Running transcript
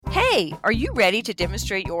Hey, are you ready to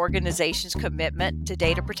demonstrate your organization's commitment to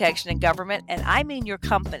data protection and government? And I mean your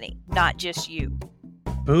company, not just you.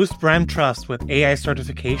 Boost brand trust with AI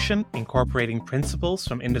certification, incorporating principles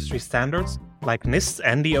from industry standards like NIST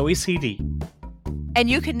and the OECD. And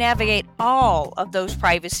you can navigate all of those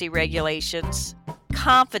privacy regulations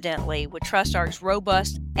confidently with TrustArc's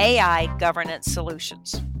robust AI governance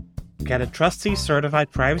solutions. Get a Trustee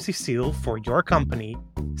certified privacy seal for your company,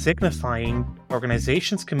 signifying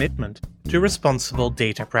organization's commitment to responsible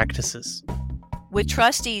data practices. With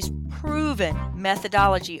Trustee's proven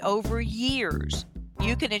methodology over years,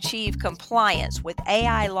 you can achieve compliance with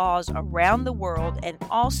AI laws around the world and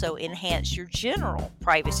also enhance your general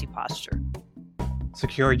privacy posture.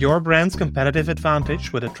 Secure your brand's competitive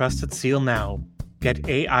advantage with a trusted seal now. Get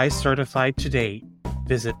AI certified today.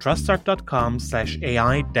 Visit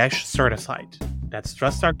trustarc.com/AI-certified. That's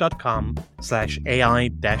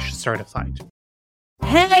trustarc.com/AI-certified.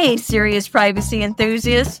 Hey, serious privacy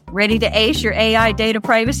enthusiasts, ready to ace your AI data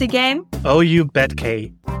privacy game? Oh, you bet,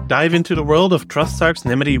 Kay. Dive into the world of TrustArc's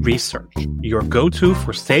Nymity Research, your go-to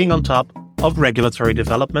for staying on top of regulatory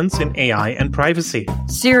developments in AI and privacy.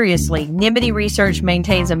 Seriously, Nymity Research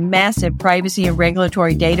maintains a massive privacy and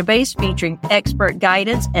regulatory database featuring expert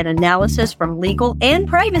guidance and analysis from legal and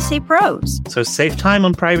privacy pros. So save time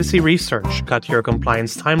on privacy research, cut your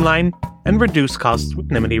compliance timeline, and reduce costs with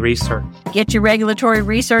Nymity Research. Get your regulatory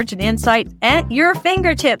research and insights at your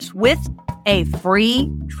fingertips with a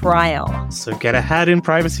free trial. So get ahead in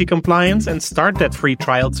privacy compliance and start that free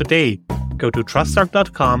trial today. Go to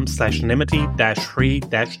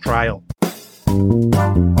trustarc.com/nymity-free-trial.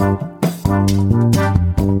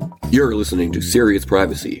 You're listening to Serious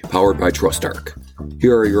Privacy, powered by TrustArc.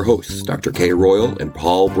 Here are your hosts, Dr. Kay Royal and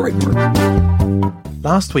Paul Breitbart.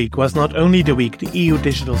 Last week was not only the week the EU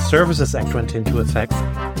Digital Services Act went into effect,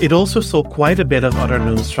 it also saw quite a bit of other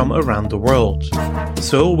news from around the world.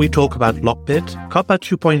 So we talk about Lockbit, COPPA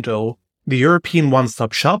 2.0, the European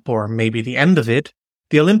One-Stop Shop, or maybe the end of it,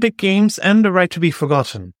 the Olympic Games, and the right to be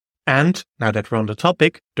forgotten. And, now that we're on the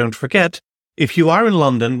topic, don't forget, if you are in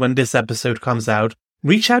London when this episode comes out,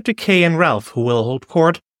 reach out to Kay and Ralph, who will hold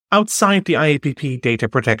court outside the IAPP Data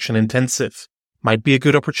Protection Intensive. Might be a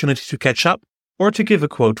good opportunity to catch up, or to give a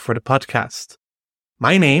quote for the podcast.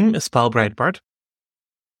 My name is Paul Breitbart.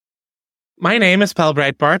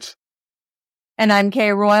 And I'm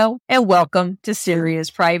Kay Royal, and welcome to Serious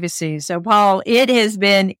Privacy. So, Paul, it has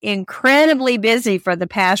been incredibly busy for the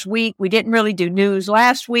past week. We didn't really do news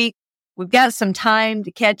last week. We've got some time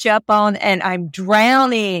to catch up on, and I'm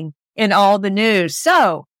drowning in all the news.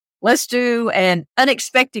 So, let's do an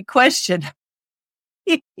unexpected question.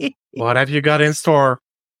 What have you got in store?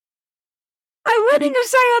 I'm ready to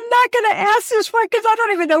say I'm not going to ask this one because I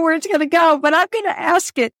don't even know where it's going to go, but I'm going to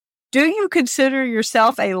ask it. Do you consider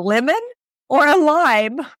yourself a lemon or a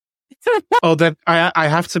lime? Oh, that I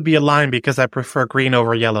have to be a lime because I prefer green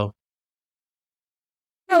over yellow.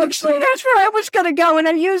 Actually, that's where I was going to go, and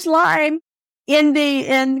I use lime in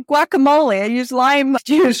guacamole. I use lime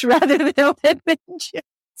juice rather than lemon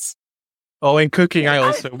juice. Oh, in cooking, I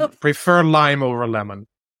also prefer lime over lemon.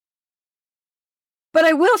 But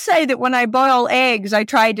I will say that when I boil eggs, I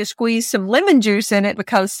try to squeeze some lemon juice in it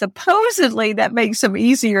because supposedly that makes them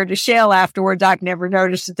easier to shell afterwards. I've never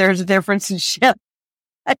noticed that there's a difference in shell.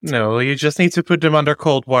 No, you just need to put them under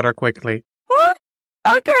cold water quickly. What?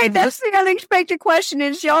 Okay, that's the unexpected question.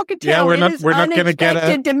 As y'all can tell, we're not going to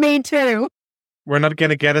get to me too. We're not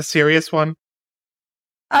going to get a serious one.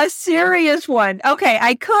 A serious one. Okay,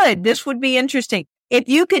 I could. This would be interesting. If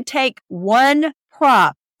you could take one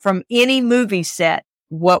prop from any movie set,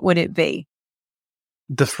 what would it be?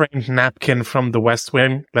 The framed napkin from The West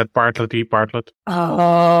Wing. Let Bartlett eat Bartlett.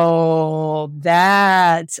 Oh,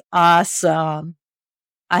 that's awesome.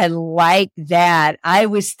 I like that. I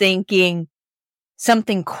was thinking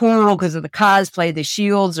something cool because of the cosplay, the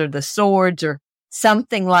shields or the swords or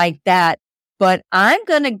something like that. But I'm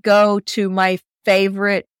going to go to my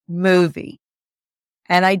favorite movie.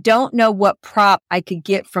 And I don't know what prop I could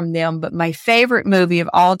get from them, but my favorite movie of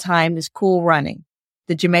all time is Cool Running,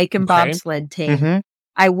 the Jamaican bobsled team. Mm-hmm.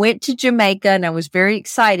 I went to Jamaica and I was very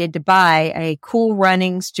excited to buy a Cool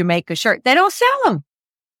Runnings Jamaica shirt. They don't sell them.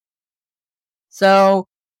 So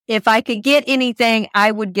if I could get anything,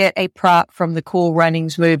 I would get a prop from the Cool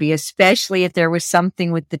Runnings movie, especially if there was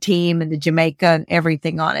something with the team and the Jamaica and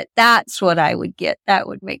everything on it. That's what I would get. That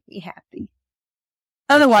would make me happy.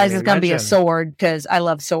 Otherwise, it's going to be a sword because I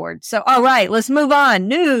love swords. So, all right, let's move on.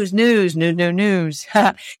 News.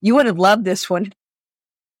 You would have loved this one.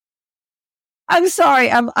 I'm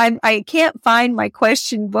sorry. I can't find my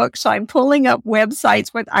question book, so I'm pulling up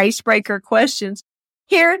websites with icebreaker questions.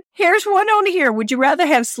 Here's one on here. Would you rather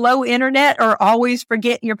have slow internet or always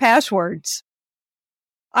forget your passwords?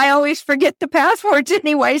 I always forget the passwords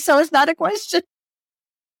anyway, so it's not a question.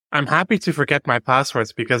 I'm happy to forget my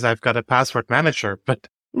passwords because I've got a password manager, but...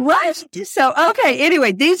 Right. So, okay.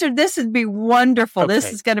 Anyway, this would be wonderful. Okay.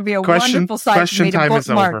 This is going to be a wonderful site for me to Question time is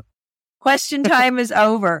bookmark. over. Question time is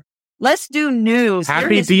over. Let's do news.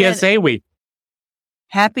 Happy DSA week.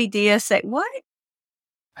 Happy DSA. What?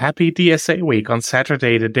 Happy DSA week. On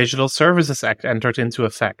Saturday, the Digital Services Act entered into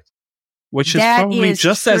effect, which is probably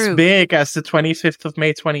just as big as the 25th of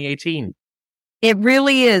May, 2018. It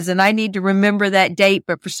really is. And I need to remember that date,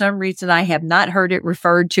 but for some reason I have not heard it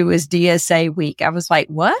referred to as DSA week. I was like,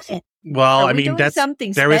 what? Well, I mean, that's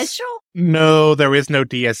something special. There is no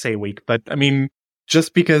DSA week, but I mean,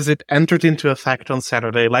 just because it entered into effect on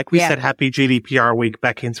Saturday, like we said, happy GDPR week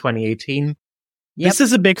back in 2018. Yep. This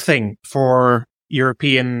is a big thing for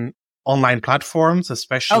European online platforms,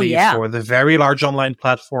 especially for the very large online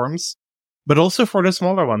platforms, but also for the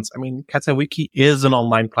smaller ones. I mean, Katawiki is an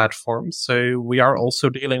online platform, so we are also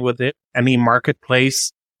dealing with it. Any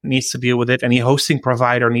marketplace needs to deal with it. Any hosting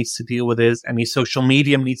provider needs to deal with it. Any social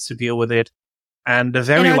medium needs to deal with it. And the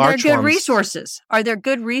very large ones... Are there good resources? Are there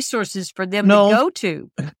good resources for them to go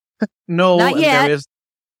to? No, not yet.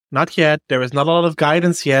 Not yet. There is not a lot of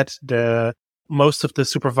guidance yet. Most of the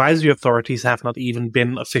supervisory authorities have not even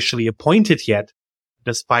been officially appointed yet,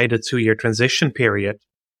 despite a 2-year transition period.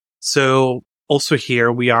 So also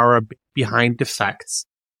here we are a bit behind the facts,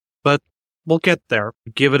 but we'll get there.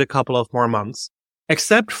 Give it a couple of more months,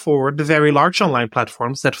 except for the very large online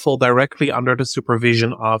platforms that fall directly under the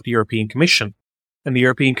supervision of the European Commission. And the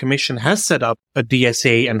European Commission has set up a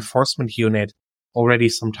DSA enforcement unit already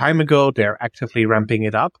some time ago. They're actively ramping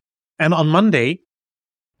it up. And on Monday,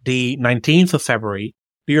 the 19th of February,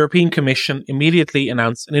 the European Commission immediately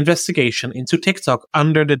announced an investigation into TikTok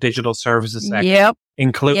under the Digital Services Act,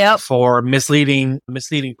 including for misleading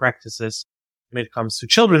practices when it comes to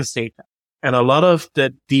children's data. And a lot of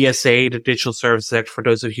the DSA, the Digital Services Act, for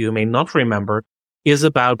those of you who may not remember, is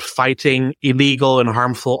about fighting illegal and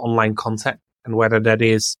harmful online content. And whether that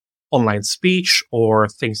is online speech or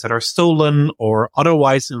things that are stolen or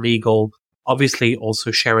otherwise illegal, obviously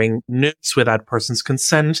also sharing nudes without person's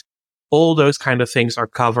consent. All those kind of things are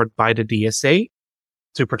covered by the DSA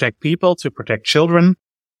to protect people, to protect children.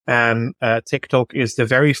 And TikTok is the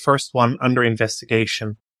very first one under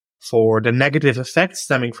investigation for the negative effects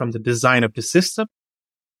stemming from the design of the system,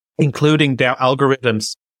 including their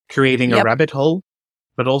algorithms creating a rabbit hole,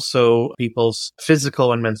 but also people's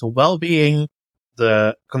physical and mental well-being,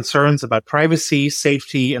 the concerns about privacy,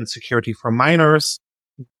 safety, and security for minors,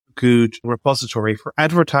 good repository for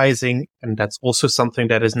advertising, and that's also something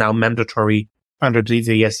that is now mandatory under the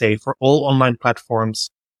DSA for all online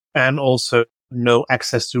platforms, and also no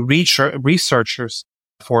access to researchers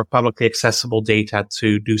for publicly accessible data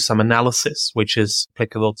to do some analysis, which is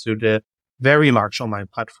applicable to the very large online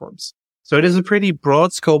platforms. So it is a pretty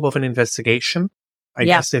broad scope of an investigation. I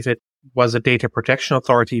guess if it was a data protection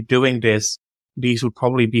authority doing this, these would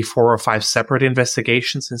probably be 4 or 5 separate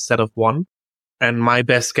investigations instead of one. And my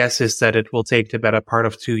best guess is that it will take the better part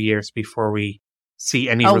of 2 years before we see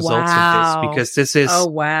any results of this, because this is,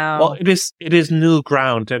 well, it is new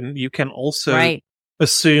ground. And you can also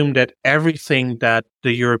assume that everything that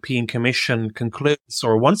the European Commission concludes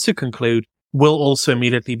or wants to conclude will also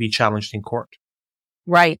immediately be challenged in court.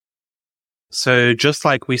 Right. So just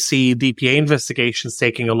like we see DPA investigations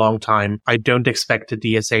taking a long time, I don't expect the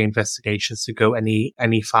DSA investigations to go any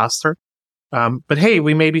faster. But hey,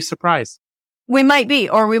 we may be surprised. We might be,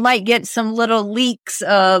 or we might get some little leaks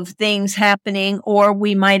of things happening, or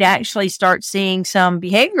we might actually start seeing some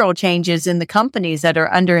behavioral changes in the companies that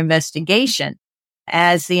are under investigation.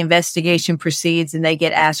 As the investigation proceeds and they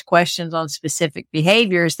get asked questions on specific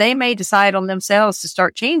behaviors, they may decide on themselves to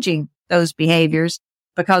start changing those behaviors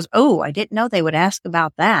because, I didn't know they would ask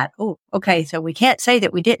about that. Oh, okay. So we can't say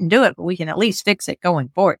that we didn't do it, but we can at least fix it going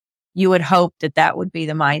forward. You would hope that that would be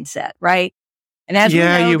the mindset, right? And as we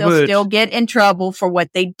know, they'll still get in trouble for what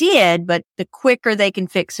they did, but the quicker they can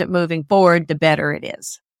fix it moving forward, the better it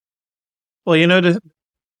is. Well,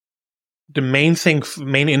 the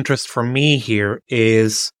main interest for me here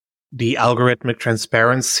is the algorithmic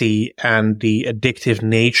transparency and the addictive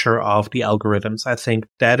nature of the algorithms. I think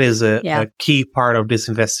that is a key part of this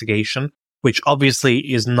investigation, which obviously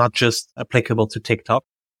is not just applicable to TikTok.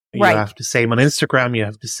 You have the same on Instagram. You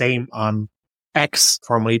have the same on X,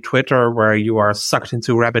 formerly Twitter, where you are sucked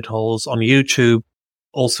into rabbit holes on YouTube,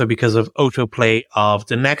 also because of autoplay of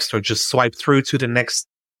the next, or just swipe through to the next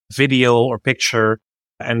video or picture.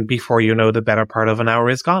 And before you know, the better part of an hour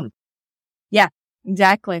is gone. Yeah.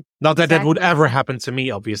 Exactly. Not that that would ever happen to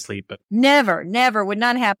me, obviously, but never would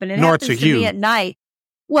not happen. It nor happens to you. me at night.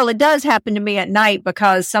 Well, it does happen to me at night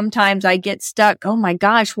because sometimes I get stuck. Oh my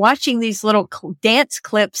gosh, watching these little dance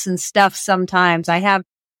clips and stuff. Sometimes I have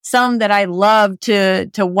some that I love to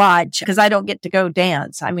watch because I don't get to go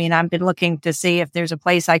dance. I mean, I've been looking to see if there's a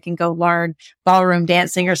place I can go learn ballroom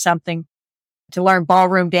dancing or something,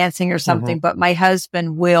 but my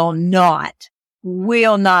husband will not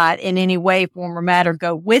in any way, form, or matter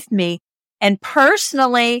go with me. And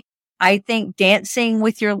personally, I think dancing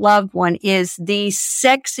with your loved one is the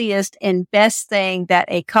sexiest and best thing that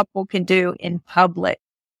a couple can do in public.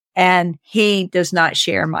 And he does not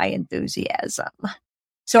share my enthusiasm.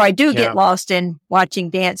 So I do get lost in watching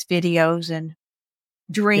dance videos and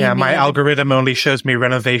dreaming. Yeah, my algorithm only shows me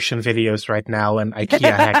renovation videos right now and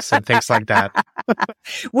IKEA hacks and things like that.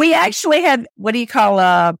 We actually have, what do you call,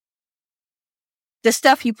 the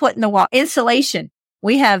stuff you put in the wall, insulation.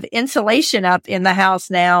 We have insulation up in the house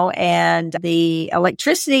now, and the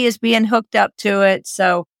electricity is being hooked up to it.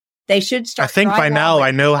 So they should start. I think by now I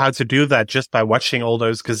know how to do that just by watching all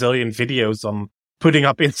those gazillion videos on putting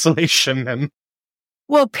up insulation. And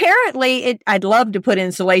well, apparently I'd love to put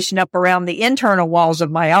insulation up around the internal walls of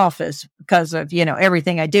my office because of,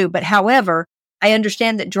 everything I do. But however, I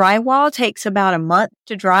understand that drywall takes about a month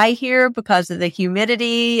to dry here because of the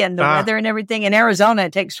humidity and the weather and everything. In Arizona,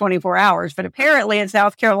 it takes 24 hours, but apparently in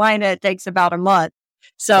South Carolina, it takes about a month.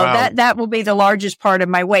 So that will be the largest part of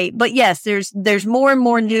my wait. But yes, there's more and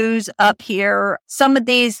more news up here. Some of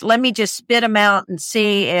these, let me just spit them out and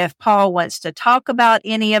see if Paul wants to talk about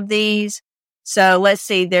any of these. So let's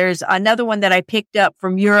see, there's another one that I picked up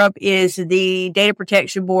from Europe is the Data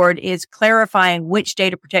Protection Board is clarifying which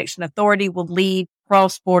data protection authority will lead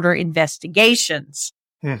cross-border investigations.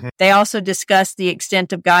 Mm-hmm. They also discussed the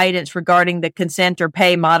extent of guidance regarding the consent or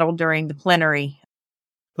pay model during the plenary.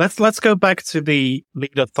 Let's go back to the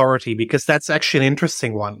lead authority because that's actually an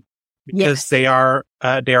interesting one because they are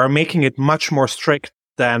making it much more strict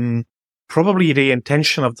than probably the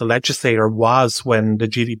intention of the legislator was when the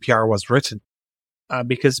GDPR was written.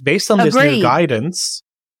 Because based on this new guidance,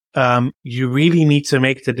 you really need to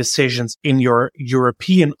make the decisions in your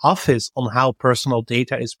European office on how personal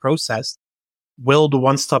data is processed. Will the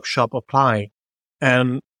one-stop shop apply?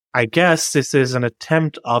 And I guess this is an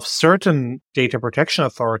attempt of certain data protection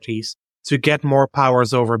authorities to get more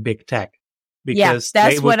powers over big tech. Because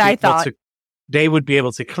that's what I thought. They would be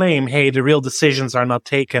able to claim, hey, the real decisions are not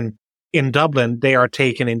taken in Dublin. They are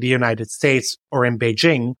taken in the United States or in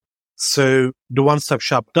Beijing. So the one-stop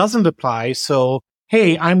shop doesn't apply. So,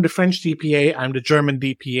 hey, I'm the French DPA, I'm the German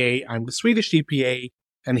DPA, I'm the Swedish DPA,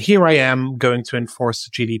 and here I am going to enforce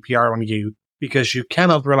the GDPR on you because you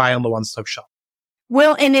cannot rely on the one-stop shop.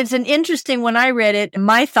 Well, and it's an interesting, when I read it,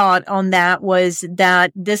 my thought on that was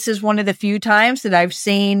that this is one of the few times that I've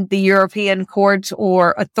seen the European courts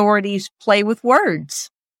or authorities play with words.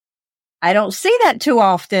 I don't see that too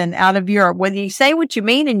often out of Europe. Whether you say what you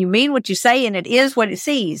mean and you mean what you say and it is what it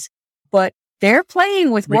sees. But they're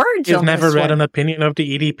playing with words. You've never read an opinion of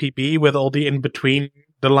the EDPB with all the in-between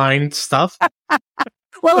the line stuff?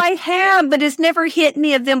 Well, I have, but it's never hit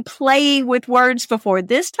me of them playing with words before.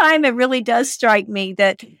 This time, it really does strike me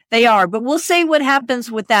that they are. But we'll see what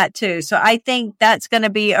happens with that, too. So I think that's going to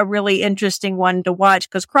be a really interesting one to watch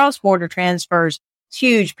because cross-border transfers is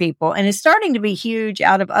huge, people. And it's starting to be huge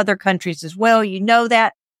out of other countries as well. You know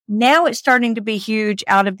that. Now it's starting to be huge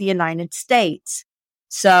out of the United States.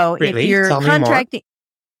 So really? If you're contracting,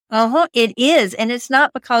 it is. And it's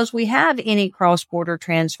not because we have any cross-border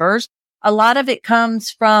transfers. A lot of it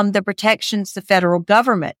comes from the protections the federal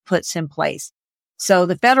government puts in place. So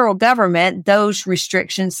the federal government, those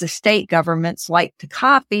restrictions, the state governments like to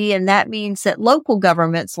copy, and that means that local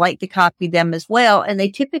governments like to copy them as well. And they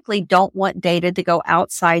typically don't want data to go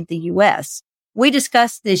outside the U.S. We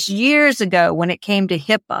discussed this years ago when it came to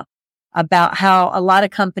HIPAA, about how a lot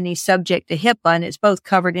of companies subject to HIPAA, and it's both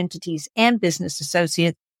covered entities and business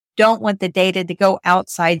associates, don't want the data to go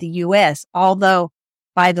outside the U.S., although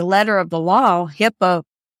by the letter of the law, HIPAA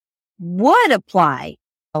would apply,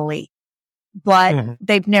 but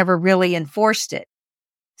they've never really enforced it.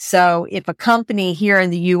 So if a company here in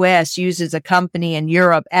the U.S. uses a company in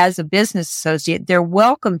Europe as a business associate, they're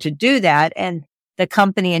welcome to do that, and the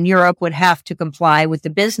company in Europe would have to comply with the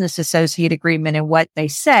business associate agreement and what they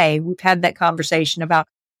say. We've had that conversation about,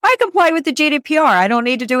 I comply with the GDPR. I don't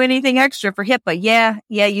need to do anything extra for HIPAA. Yeah,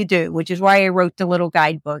 you do, which is why I wrote the little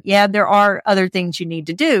guidebook. Yeah, there are other things you need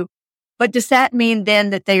to do. But does that mean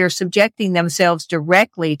then that they are subjecting themselves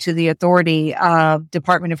directly to the authority of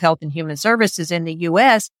Department of Health and Human Services in the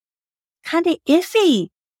U.S.? Kind of iffy.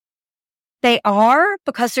 They are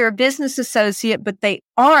because they're a business associate, but they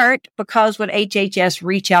aren't because would HHS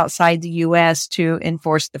reach outside the U.S. to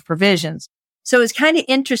enforce the provisions. So it's kind of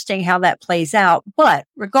interesting how that plays out. But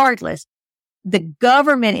regardless, the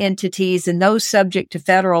government entities and those subject to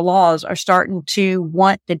federal laws are starting to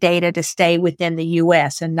want the data to stay within the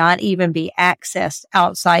U.S. and not even be accessed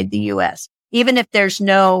outside the U.S. Even if there's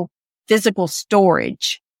no physical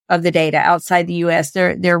storage of the data outside the U.S.,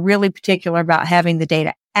 they're really particular about having the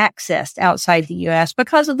data accessed outside the U.S.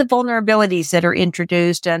 because of the vulnerabilities that are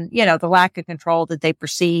introduced and, the lack of control that they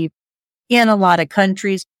perceive in a lot of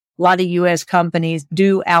countries. A lot of U.S. companies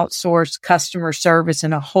do outsource customer service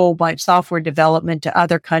and a whole bunch of software development to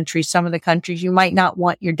other countries, some of the countries you might not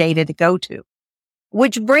want your data to go to,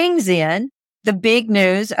 which brings in the big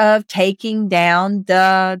news of taking down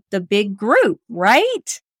the big group,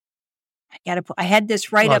 right? I had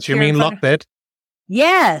this right up here. You mean Lockbit?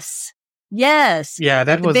 Yes. Yes. Yeah,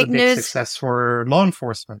 that was a big success for law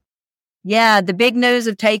enforcement. Yeah, the big news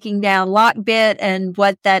of taking down Lockbit and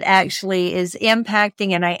what that actually is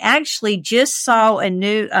impacting. And I actually just saw a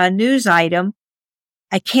news item.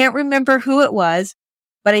 I can't remember who it was,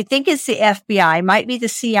 but I think it's the FBI, might be the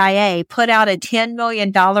CIA, put out a $10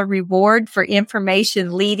 million reward for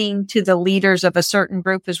information leading to the leaders of a certain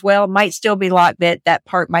group as well. Might still be Lockbit. That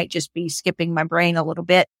part might just be skipping my brain a little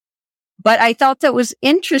bit. But I thought that was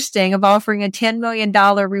interesting of offering a $10 million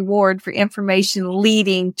reward for information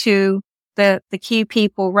leading to the key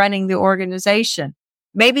people running the organization.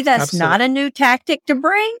 Maybe that's Absolutely. Not a new tactic to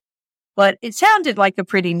bring, but it sounded like a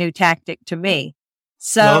pretty new tactic to me.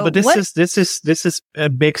 So, no, but this is a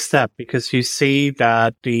big step because you see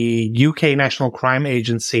that the UK National Crime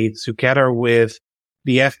Agency, together with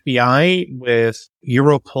the FBI, with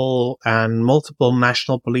Europol and multiple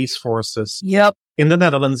national police forces, yep, in the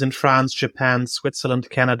Netherlands, in France, Japan, Switzerland,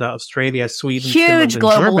 Canada, Australia, Sweden, huge Finland, and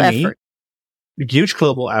global Germany, effort. Huge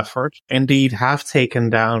global effort, indeed, have taken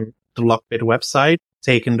down the Lockbit website,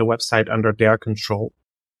 taken the website under their control.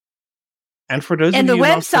 And for those and of the you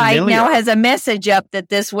website not familiar, now has a message up that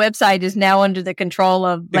this website is now under the control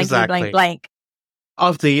of blank, Exactly. blank, blank.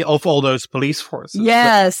 of all those police forces.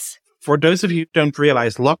 Yes. But for those of you who don't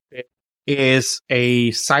realize, Lockbit is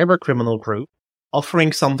a cyber criminal group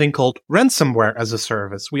offering something called ransomware as a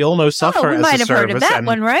service. We all know software we might as a have heard of service that and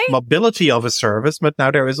one, right? mobility of a service, but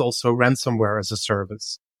now there is also ransomware as a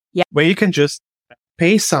service. Yeah. Where you can just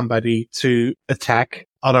pay somebody to attack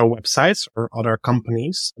other websites or other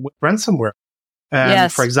companies with ransomware.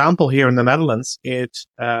 Yes. For example, here in the Netherlands, it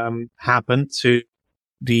happened to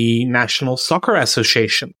the National Soccer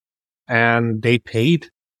Association, and they paid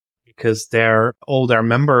because all their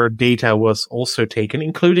member data was also taken,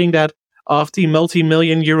 including that of the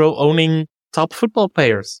multi-million euro owning top football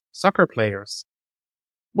players, soccer players.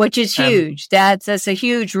 Which is huge. That's a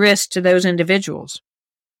huge risk to those individuals.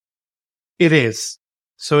 It is.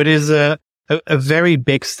 So it is a very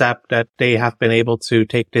big step that they have been able to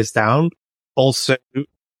take this down. Also,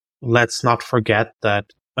 let's not forget that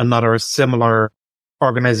another similar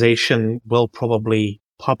organization will probably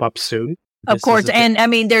pop up soon. Of course. And I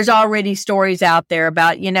mean, there's already stories out there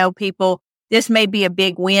about, people, this may be a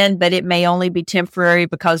big win, but it may only be temporary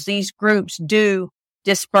because these groups do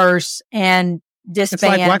disperse and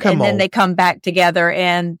disband, like and then they come back together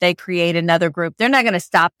and they create another group. They're not going to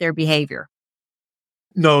stop their behavior.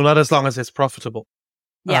 No, not as long as it's profitable.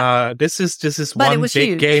 Yeah. This is one big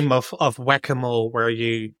huge. game of whack-a-mole where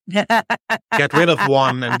you get rid of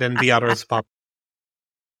one and then the others pop.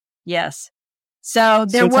 Yes. So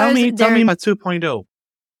tell me about 2.0.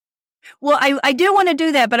 Well, I do want to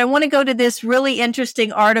do that, but I want to go to this really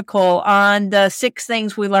interesting article on the 6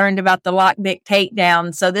 things we learned about the Lockbit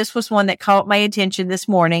takedown. So this was one that caught my attention this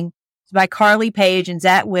morning. It's by Carly Page and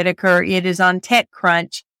Zach Whitaker. It is on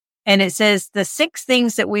TechCrunch. And it says the 6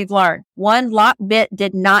 things that we've learned. 1, Lockbit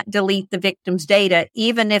did not delete the victim's data,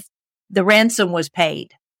 even if the ransom was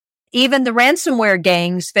paid. Even the ransomware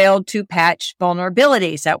gangs failed to patch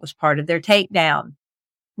vulnerabilities. That was part of their takedown.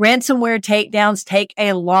 Ransomware takedowns take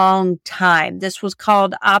a long time. This was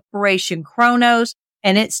called Operation Chronos,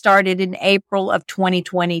 and it started in April of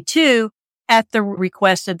 2022 at the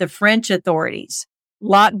request of the French authorities.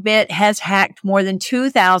 Lockbit has hacked more than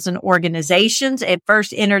 2,000 organizations. It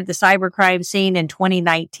first entered the cybercrime scene in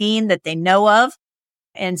 2019 that they know of,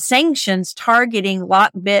 and sanctions targeting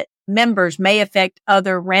Lockbit members may affect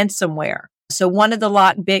other ransomware. So one of the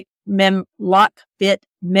Lockbit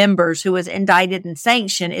members who was indicted and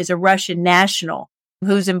sanctioned is a Russian national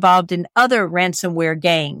who's involved in other ransomware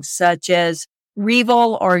gangs such as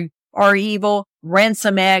Revil or REvil,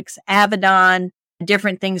 RansomX, Avedon,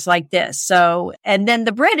 different things like this. So, and then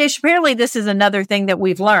the British, apparently this is another thing that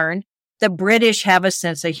we've learned. the British have a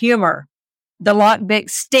sense of humor. The Lockbit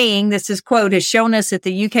sting, this is quote, has shown us that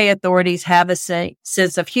the UK authorities have a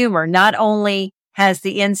sense of humor. Not only has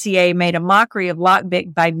the NCA made a mockery of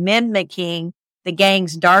Lockbit by mimicking the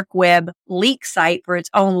gang's dark web leak site for its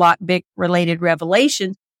own Lockbit-related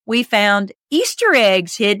revelations, we found Easter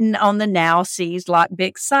eggs hidden on the now seized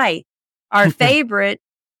Lockbit site. Our favorite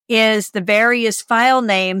is the various file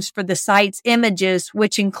names for the site's images,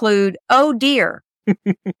 which include, oh dear.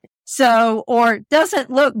 So, or doesn't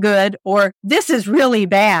look good, or this is really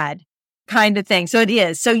bad kind of thing. So it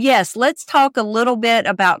is. So yes, let's talk a little bit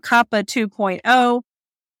about COPPA 2.0.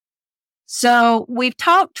 So we've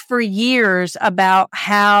talked for years about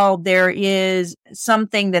how there is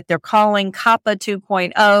something that they're calling COPPA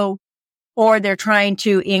 2.0, or they're trying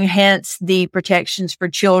to enhance the protections for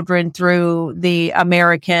children through the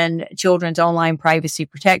American Children's Online Privacy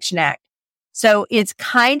Protection Act. So it's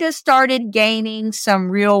kind of started gaining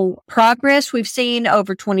some real progress we've seen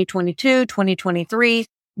over 2022, 2023.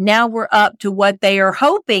 Now we're up to what they are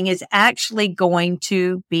hoping is actually going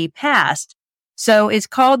to be passed. So it's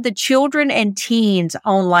called the Children and Teens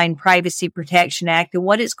Online Privacy Protection Act. And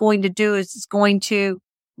what it's going to do is it's going to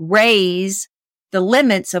raise the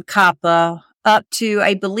limits of COPPA up to,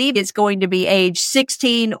 I believe it's going to be age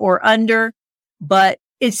 16 or under, but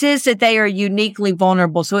it says that they are uniquely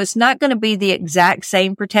vulnerable. So it's not going to be the exact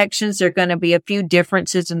same protections. There are going to be a few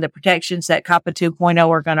differences in the protections that COPPA 2.0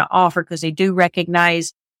 are going to offer, because they do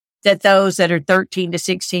recognize that those that are 13 to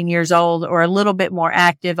 16 years old are a little bit more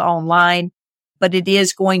active online, but it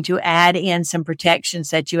is going to add in some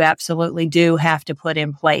protections that you absolutely do have to put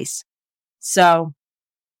in place. So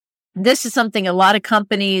this is something a lot of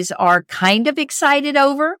companies are kind of excited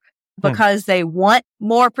over because they want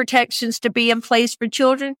more protections to be in place for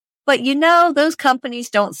children. But those companies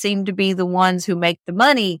don't seem to be the ones who make the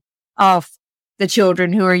money off the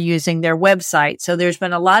children who are using their website. So there's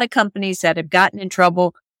been a lot of companies that have gotten in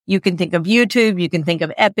trouble. You can think of YouTube, you can think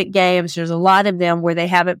of Epic Games. There's a lot of them where they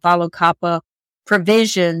haven't followed COPPA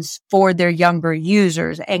provisions for their younger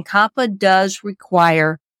users. And COPPA does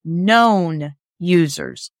require known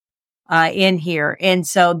users in here. And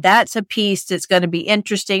so that's a piece that's going to be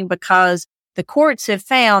interesting, because the courts have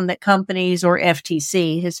found that companies, or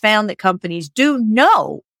FTC has found that companies do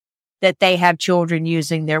know that they have children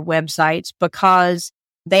using their websites, because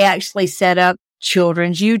they actually set up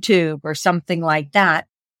children's YouTube or something like that.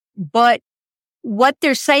 But what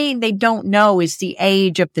they're saying they don't know is the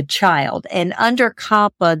age of the child. And under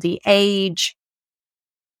COPPA, the age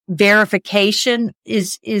verification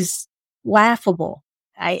is laughable.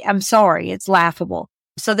 I'm sorry, it's laughable.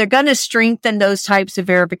 So they're going to strengthen those types of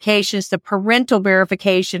verifications. The parental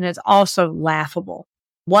verification is also laughable.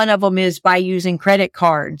 One of them is by using credit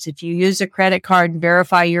cards. If you use a credit card and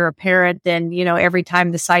verify you're a parent, then, every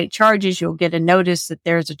time the site charges, you'll get a notice that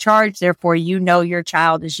there's a charge. Therefore, your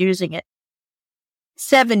child is using it.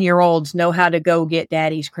 7-year-olds know how to go get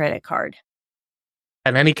daddy's credit card.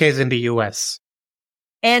 In any case, in the US.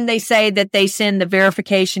 And they say that they send the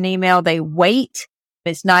verification email. They wait.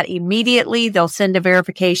 It's not immediately. They'll send a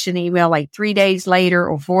verification email like 3 days later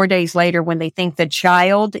or 4 days later when they think the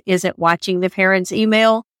child isn't watching the parent's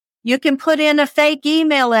email. You can put in a fake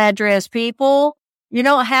email address, people. You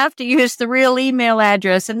don't have to use the real email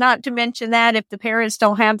address. And not to mention that if the parents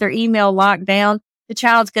don't have their email locked down, the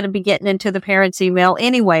child's going to be getting into the parent's email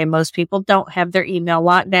anyway. Most people don't have their email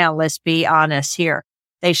locked down. Let's be honest here.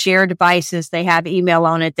 They share devices. They have email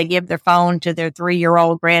on it. They give their phone to their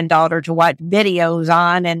 3-year-old granddaughter to watch videos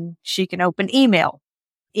on, and she can open email.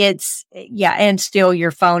 And steal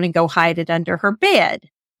your phone and go hide it under her bed.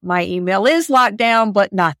 My email is locked down,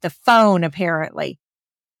 but not the phone, apparently.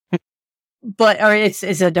 Or it's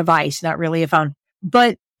a device, not really a phone.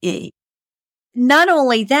 But not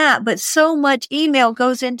only that, but so much email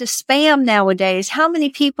goes into spam nowadays. How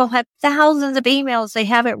many people have thousands of emails they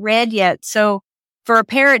haven't read yet? So for a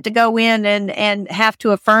parent to go in and have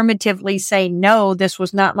to affirmatively say, no, this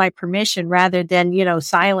was not my permission, rather than,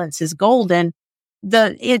 silence is golden.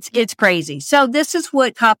 It's crazy. So this is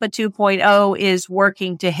what COPPA 2.0 is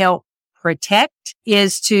working to help protect,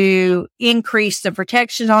 is to increase the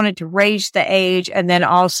protections on it, to raise the age, and then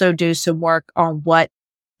also do some work on what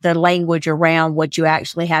the language around what you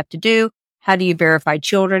actually have to do. How do you verify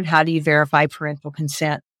children? How do you verify parental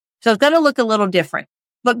consent? So it's going to look a little different.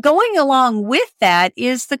 But going along with that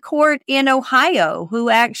is the court in Ohio,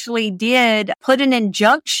 who actually did put an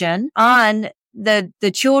injunction on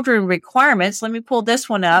the children requirements. Let me pull this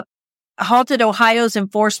one up. Halted Ohio's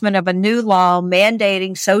enforcement of a new law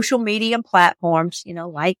mandating social media platforms,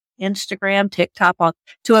 like Instagram, TikTok,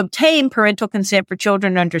 to obtain parental consent for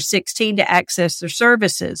children under 16 to access their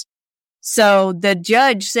services. So the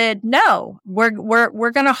judge said, no, we're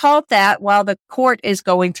going to halt that while the court is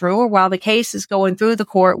going through, or while the case is going through the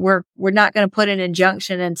court. We're not going to put an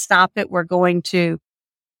injunction and stop it. We're going to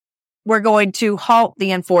halt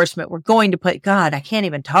the enforcement. We're going to put, God, I can't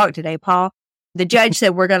even talk today, Paul. The judge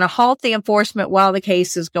said, we're going to halt the enforcement while the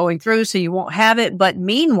case is going through, so you won't have it. But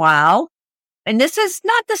meanwhile, and this is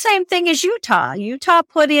not the same thing as Utah. Utah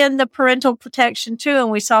put in the parental protection too,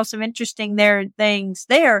 and we saw some interesting things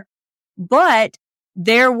there. But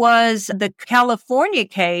there was the California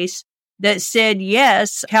case that said,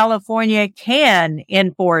 yes, California can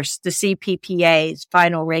enforce the CPPA's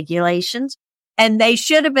final regulations, and they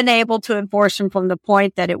should have been able to enforce them from the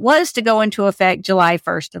point that it was to go into effect July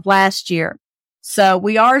 1st of last year. So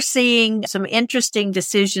we are seeing some interesting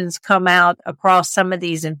decisions come out across some of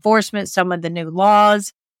these enforcements, some of the new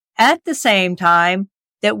laws, at the same time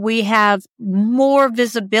that we have more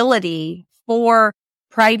visibility for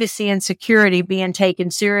privacy and security being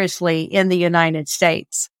taken seriously in the United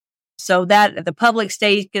States. So that the public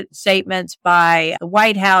statements by the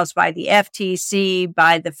White House, by the FTC,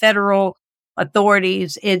 by the federal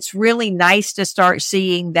authorities, it's really nice to start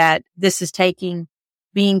seeing that this is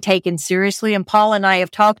being taken seriously. And Paul and I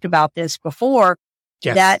have talked about this before,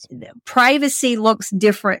 Yes. that privacy looks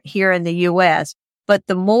different here in the U.S., but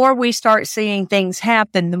the more we start seeing things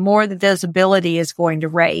happen, the more the visibility is going to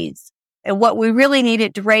raise. And what we really need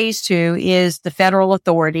it to raise to is the federal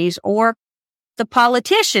authorities or the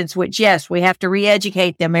politicians, which, yes, we have to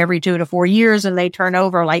re-educate them every 2 to 4 years and they turn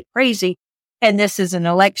over like crazy. And this is an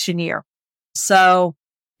election year. So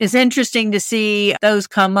it's interesting to see those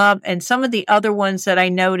come up. And some of the other ones that I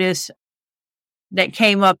noticed that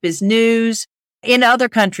came up is news in other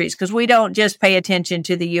countries, because we don't just pay attention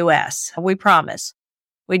to the U.S. We promise.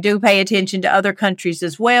 We do pay attention to other countries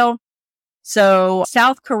as well. So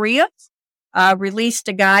South Korea released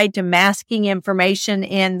a guide to masking information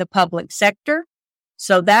in the public sector.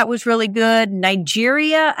 So that was really good.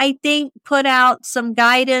 Nigeria, I think, put out some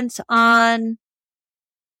guidance on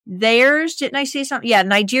theirs. Didn't I see something? Yeah,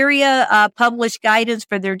 Nigeria published guidance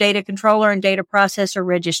for their data controller and data processor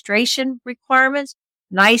registration requirements.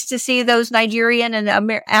 Nice to see those Nigerian and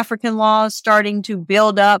African laws starting to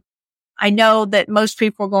build up. I know that most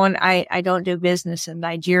people are going, I don't do business in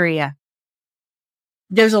Nigeria.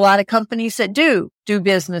 There's a lot of companies that do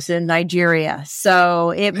business in Nigeria. So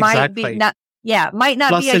it might be not, might not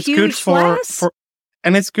Plus, be a it's huge good plus.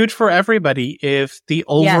 and it's good for everybody if the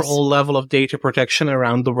overall level of data protection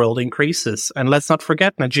around the world increases. And let's not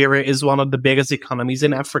forget, Nigeria is one of the biggest economies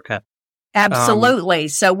in Africa. Absolutely.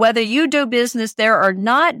 So whether you do business there or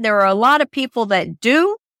not, there are a lot of people that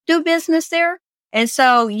do business there. And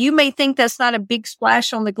so you may think that's not a big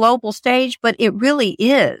splash on the global stage, but it really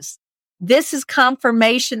is. This is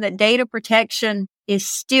confirmation that data protection is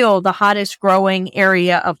still the hottest growing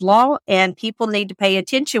area of law, and people need to pay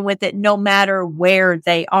attention with it no matter where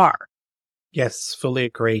they are. Yes, fully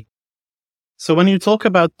agree. So when you talk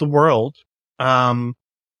about the world, the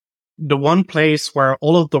one place where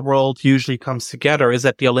all of the world usually comes together is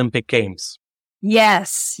at the Olympic Games.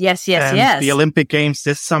 Yes. And the Olympic Games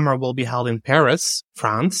this summer will be held in Paris,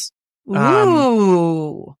 France.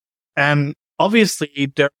 Ooh. And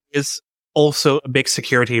obviously there is also a big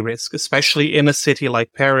security risk, especially in a city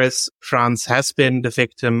like Paris. France has been the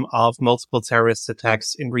victim of multiple terrorist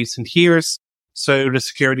attacks in recent years. So the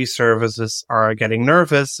security services are getting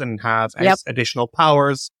nervous and have additional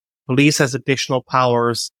powers. Police has additional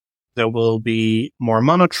powers. There will be more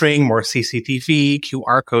monitoring, more CCTV,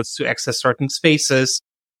 QR codes to access certain spaces.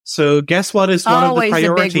 So guess what is one of the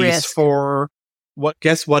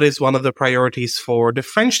priorities for the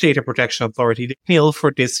French Data Protection Authority, the CNIL,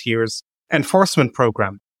 for this year's enforcement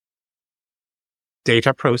program?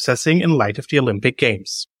 Data processing in light of the Olympic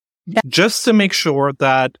Games. Yep. Just to make sure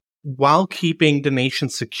that while keeping the nation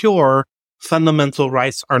secure, fundamental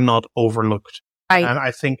rights are not overlooked. Right. And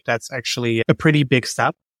I think that's actually a pretty big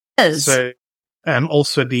step. Yes. So, and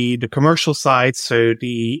also the commercial side, so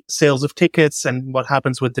the sales of tickets and what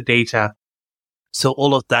happens with the data. So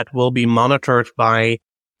all of that will be monitored by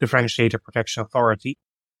the French Data Protection Authority.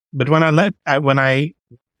 But when I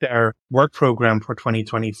their work program for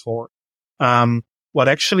 2024, what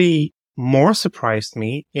actually more surprised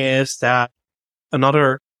me is that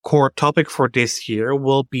another core topic for this year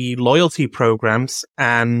will be loyalty programs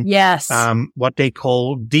and what they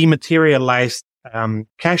call dematerialized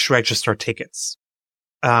cash register tickets.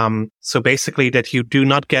 So basically that you do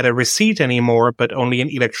not get a receipt anymore, but only an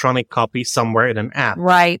electronic copy somewhere in an app.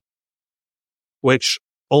 Right. Which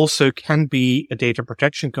also can be a data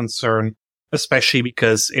protection concern, especially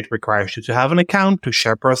because it requires you to have an account to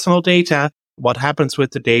share personal data what happens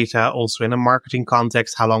with the data, also in a marketing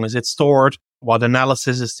context, how long is it stored, what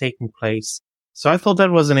analysis is taking place. So I thought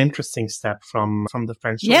that was an interesting step from the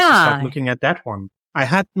French to start looking at that one. I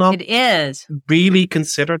had not really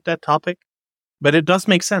considered that topic, but it does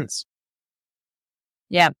make sense.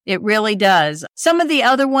 Yeah, it really does. Some of the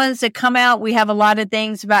other ones that come out, we have a lot of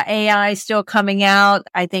things about AI still coming out.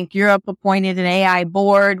 I think Europe appointed an AI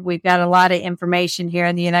board. We've got a lot of information here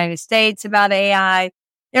in the United States about AI.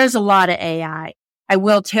 There's a lot of AI. I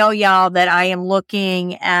will tell y'all that I am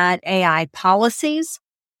looking at AI policies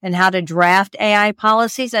and how to draft AI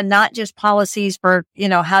policies, and not just policies for,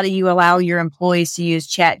 how do you allow your employees to use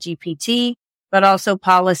ChatGPT, but also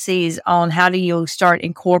policies on how do you start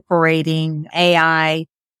incorporating AI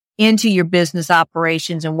into your business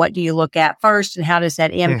operations, and what do you look at first, and how does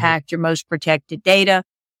that impact your most protected data?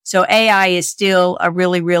 So AI is still a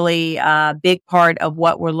really, really big part of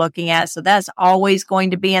what we're looking at. So that's always going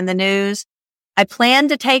to be in the news. I plan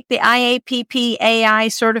to take the IAPP AI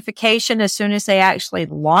certification as soon as they actually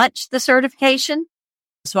launch the certification.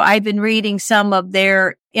 So I've been reading some of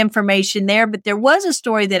their information there, but there was a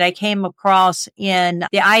story that I came across in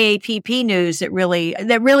the IAPP news that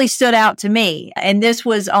really stood out to me. And this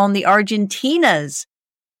was on the Argentina's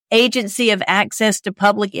Agency of Access to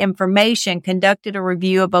Public Information conducted a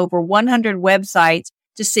review of over 100 websites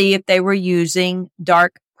to see if they were using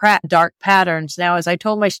dark patterns. Now, as I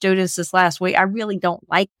told my students this last week, I really don't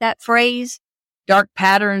like that phrase. Dark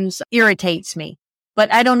patterns irritates me.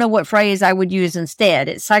 But I don't know what phrase I would use instead.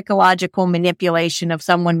 It's psychological manipulation of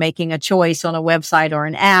someone making a choice on a website or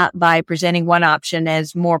an app by presenting one option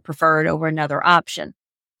as more preferred over another option.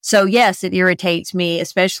 So yes, it irritates me,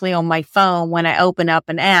 especially on my phone when I open up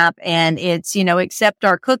an app and it's, accept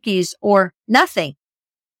our cookies or nothing.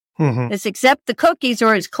 It's accept the cookies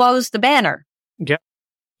or it's close the banner. Yep.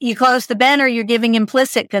 You close the banner, you're giving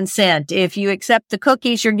implicit consent. If you accept the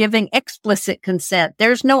cookies, you're giving explicit consent.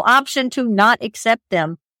 There's no option to not accept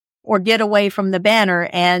them or get away from the banner.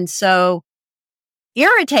 And so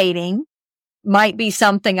irritating might be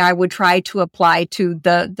something I would try to apply to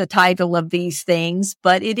the title of these things,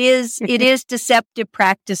 but it is deceptive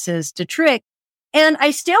practices to trick. And I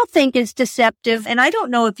still think it's deceptive. And I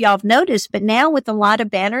don't know if y'all have noticed, but now with a lot of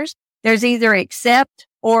banners, there's either accept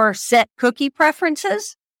or set cookie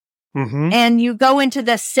preferences. And you go into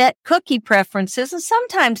the set cookie preferences, and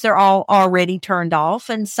sometimes they're all already turned off,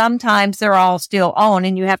 and sometimes they're all still on,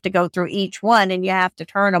 and you have to go through each one and you have to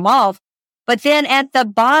turn them off. But then at the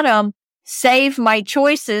bottom, save my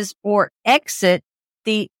choices or exit.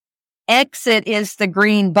 The exit is the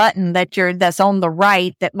green button that's on the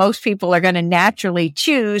right that most people are going to naturally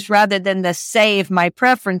choose, rather than the save my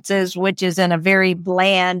preferences, which is in a very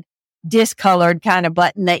bland, discolored kind of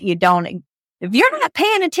button that you don't. If you're not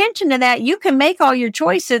paying attention to that, you can make all your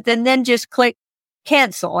choices and then just click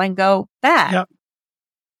cancel and go back. Yep.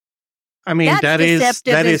 I mean, that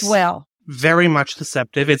is well. Very much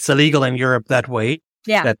deceptive. It's illegal in Europe that way.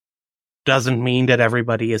 Yeah. That doesn't mean that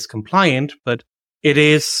everybody is compliant, but it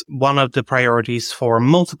is one of the priorities for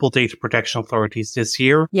multiple data protection authorities this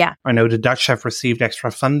year. Yeah. I know the Dutch have received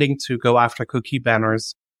extra funding to go after cookie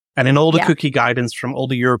banners. And in all the cookie guidance from all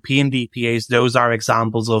the European DPAs, those are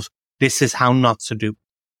examples of this is how not to do.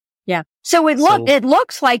 Yeah. So it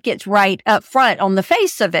looks like it's right up front on the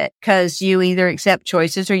face of it, because you either accept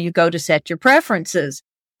choices or you go to set your preferences.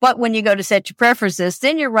 But when you go to set your preferences,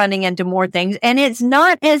 then you're running into more things, and it's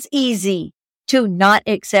not as easy to not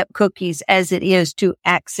accept cookies as it is to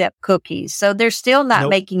accept cookies. So they're still not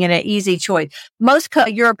making it an easy choice. Most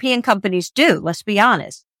European companies do, let's be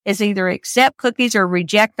honest, is either accept cookies or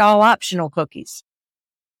reject all optional cookies.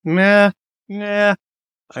 Yeah.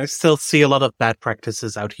 I still see a lot of bad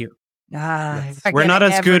practices out here. We're not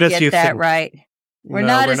as good as you think. Right. We're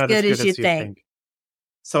not as good as you think.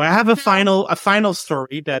 So I have a final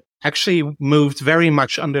story that actually moved very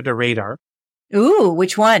much under the radar. Ooh,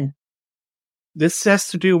 which one? This has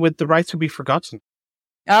to do with the right to be forgotten.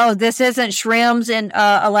 Oh, this isn't Shrims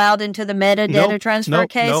allowed into the metadata transfer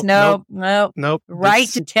case? Nope. Right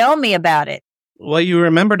to tell me about it. Well, you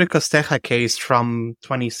remember the Costeja case from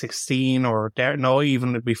 2016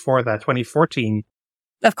 even before that, 2014.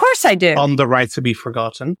 Of course I do. On the right to be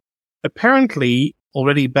forgotten. Apparently,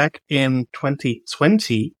 already back in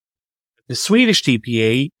 2020, the Swedish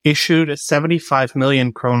DPA issued a 75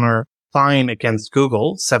 million kroner fine against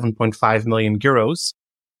Google, 7.5 million euros,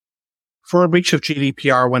 for a breach of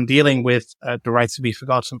GDPR when dealing with the right to be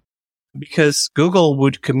forgotten. Because Google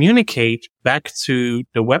would communicate back to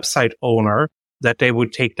the website owner that they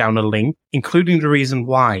would take down a link, including the reason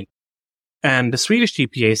why. And the Swedish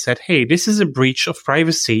DPA said, hey, this is a breach of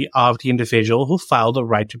privacy of the individual who filed a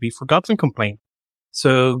right to be forgotten complaint.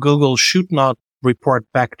 So Google should not report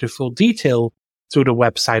back the full detail to the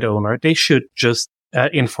website owner. They should just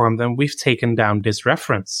inform them, we've taken down this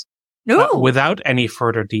reference without any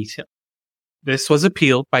further detail. This was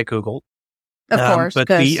appealed by Google. Of course. But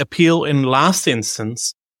the appeal in last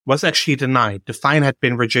instance was actually denied. The fine had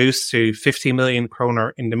been reduced to 50 million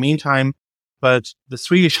kroner in the meantime, but the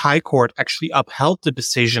Swedish High Court actually upheld the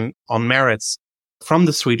decision on merits from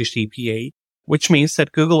the Swedish DPA, which means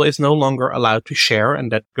that Google is no longer allowed to share,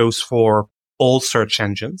 and that goes for all search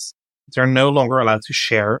engines. They're no longer allowed to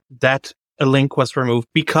share that a link was removed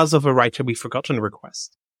because of a right to be forgotten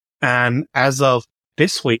request. And as of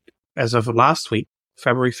this week, as of last week,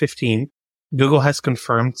 February 15, Google has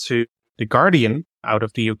confirmed to The Guardian out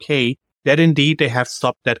of the UK that indeed they have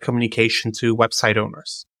stopped that communication to website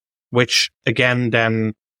owners, which again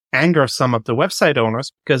then angers some of the website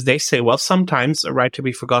owners because they say, well, sometimes a right to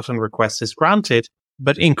be forgotten request is granted,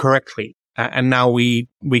 but incorrectly. And now we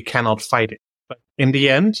cannot fight it. But in the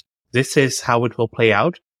end, this is how it will play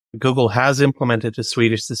out. Google has implemented the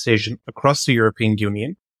Swedish decision across the European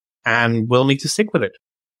Union and will need to stick with it.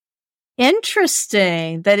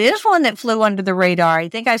 Interesting. That is one that flew under the radar. I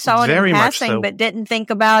think I saw it in passing, but didn't think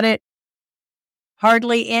about it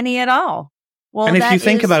hardly any at all. Well, and if you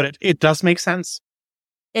think about it, it does make sense.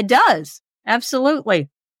 It does. Absolutely.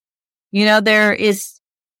 There is,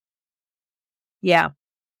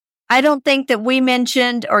 I don't think that we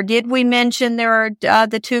mentioned, or did we mention there are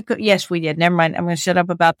the two? Yes, we did. Never mind. I'm going to shut up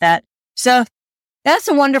about that. So that's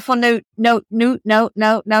a wonderful note.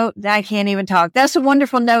 I can't even talk. That's a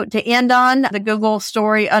wonderful note to end on. The Google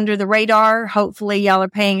story under the radar. Hopefully y'all are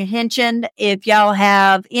paying attention. If y'all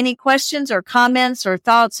have any questions or comments or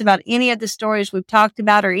thoughts about any of the stories we've talked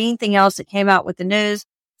about or anything else that came out with the news,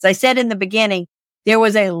 as I said in the beginning, there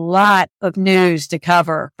was a lot of news to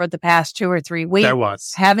cover for the past 2 or 3 weeks. There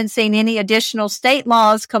was. Haven't seen any additional state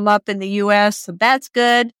laws come up in the U.S., so that's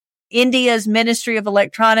good. India's Ministry of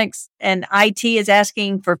Electronics and IT is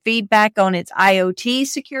asking for feedback on its IoT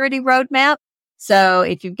security roadmap. So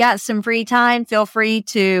if you've got some free time, feel free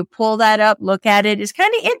to pull that up, look at it. It's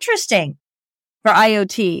kind of interesting for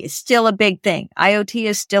IoT. It's still a big thing. IoT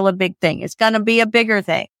is still a big thing. It's going to be a bigger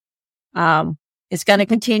thing. It's going to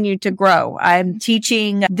continue to grow. I'm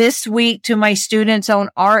teaching this week to my students on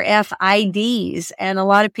RFIDs, and a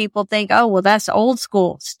lot of people think, oh, well, that's old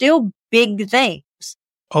school. Still big things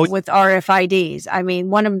with RFIDs. I mean,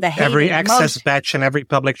 one of the every access badge and every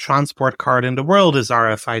public transport card in the world is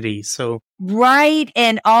RFID. So right,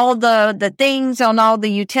 and all the things on all the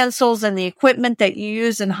utensils and the equipment that you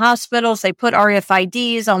use in hospitals, they put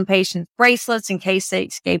RFIDs on patients' bracelets in case they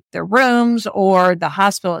escape their rooms, or the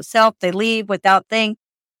hospital itself, they leave without things.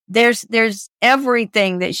 There's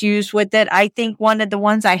everything that's used with it. I think one of the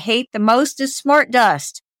ones I hate the most is smart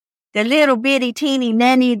dust. The little bitty teeny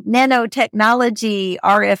nanotechnology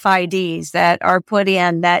RFIDs that are put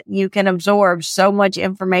in that you can absorb so much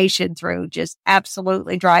information through just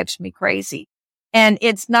absolutely drives me crazy. And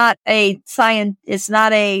it's not a science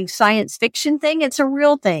fiction thing. It's a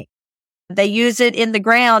real thing. They use it in the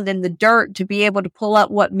ground, in the dirt, to be able to pull up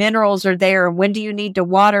what minerals are there and when do you need to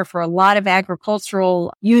water for a lot of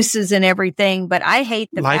agricultural uses and everything. But I hate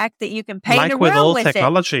the fact that you can paint a room with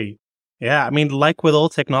technology. Yeah, I mean, like with all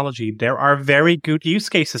technology, there are very good use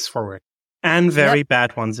cases for it, and very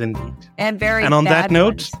bad ones indeed. And on that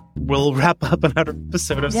note, we'll wrap up another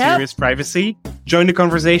episode of Serious Privacy. Join the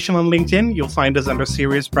conversation on LinkedIn. You'll find us under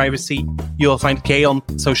Serious Privacy. You'll find Kay on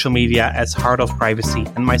social media as Heart of Privacy,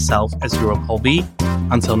 and myself as Europol B.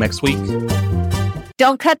 Until next week.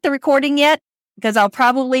 Don't cut the recording yet, because I'll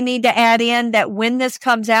probably need to add in that when this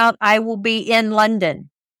comes out, I will be in London.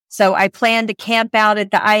 So I plan to camp out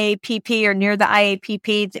at the IAPP or near the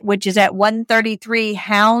IAPP, which is at 133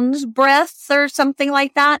 Houndsbreath or something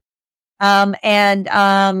like that. And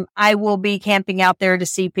I will be camping out there to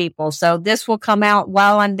see people. So this will come out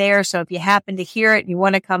while I'm there. So if you happen to hear it and you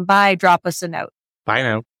want to come by, drop us a note. Bye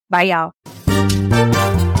now. Bye, y'all.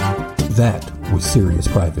 That was Serious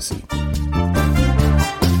Privacy.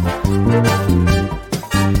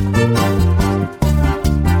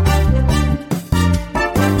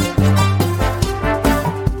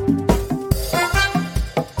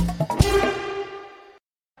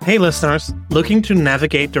 Hey listeners, looking to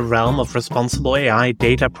navigate the realm of responsible AI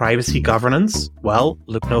data privacy governance? Well,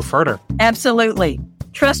 look no further. Absolutely.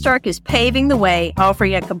 TrustArc is paving the way,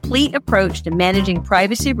 offering a complete approach to managing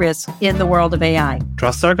privacy risks in the world of AI.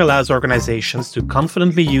 TrustArc allows organizations to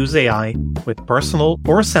confidently use AI with personal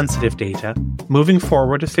or sensitive data, moving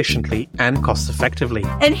forward efficiently and cost-effectively.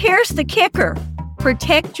 And here's the kicker.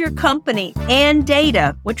 Protect your company and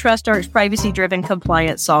data with TrustArc's privacy-driven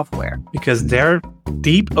compliance software. Because their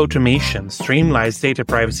deep automation streamlines data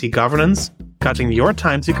privacy governance, cutting your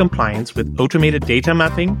time to compliance with automated data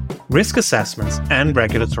mapping, risk assessments, and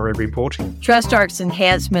regulatory reporting. TrustArc's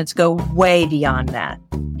enhancements go way beyond that,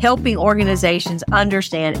 helping organizations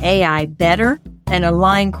understand AI better and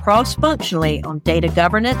align cross-functionally on data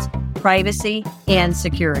governance, privacy, and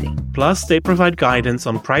security. Plus, they provide guidance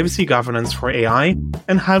on privacy governance for AI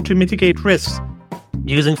and how to mitigate risks,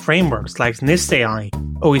 using frameworks like NIST AI,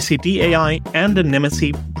 OECD AI, and the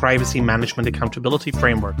Nymity Privacy Management Accountability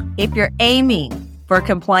Framework. If you're aiming for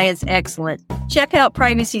compliance excellence, check out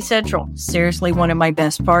Privacy Central. Seriously, one of my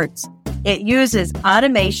best parts. It uses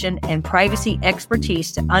automation and privacy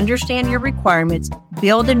expertise to understand your requirements,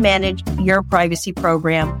 build and manage your privacy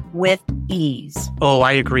program with ease. Oh,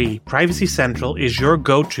 I agree. Privacy Central is your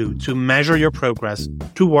go-to to measure your progress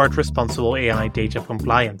toward responsible AI data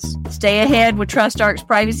compliance. Stay ahead with TrustArc's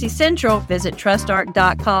Privacy Central. Visit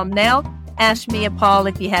trustarc.com now. Ask me and Paul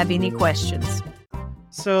if you have any questions.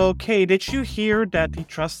 So, Kay, did you hear that the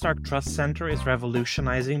TrustArc Trust Center is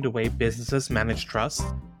revolutionizing the way businesses manage trust?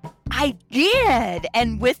 I did.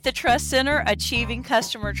 And with the Trust Center, achieving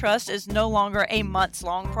customer trust is no longer a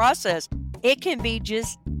months-long process. It can be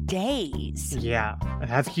just days. Yeah.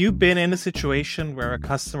 Have you been in a situation where a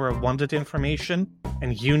customer wanted information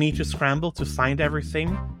and you need to scramble to find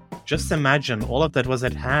everything? Just imagine all of that was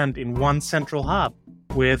at hand in one central hub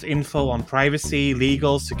with info on privacy,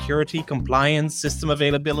 legal, security, compliance, system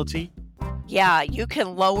availability. Yeah, you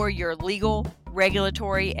can lower your legal,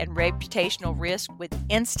 regulatory, and reputational risk with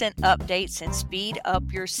instant updates and speed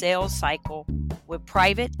up your sales cycle with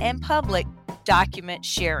private and public document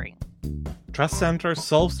sharing. Trust Center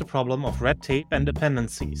solves the problem of red tape and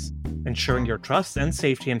dependencies, ensuring your trust and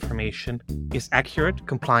safety information is accurate,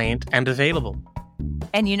 compliant, and available.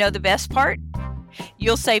 And you know the best part?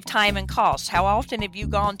 You'll save time and cost. How often have you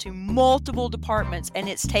gone to multiple departments and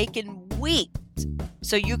it's taken weeks?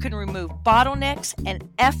 So you can remove bottlenecks and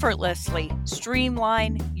effortlessly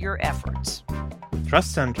streamline your efforts.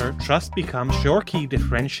 Trust Center, trust becomes your key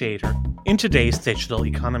differentiator in today's digital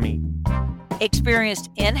economy. Experienced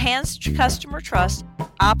enhanced customer trust,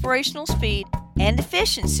 operational speed, and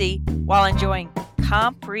efficiency while enjoying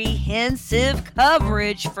comprehensive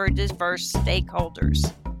coverage for diverse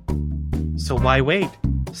stakeholders. So why wait?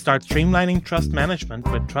 Start streamlining trust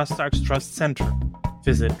management with TrustArc's Trust Center.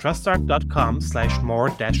 Visit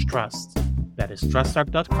trustarc.com/more-trust. That is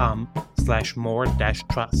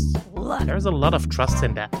trustarc.com/more-trust. There's a lot of trust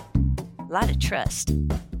in that. A lot of trust.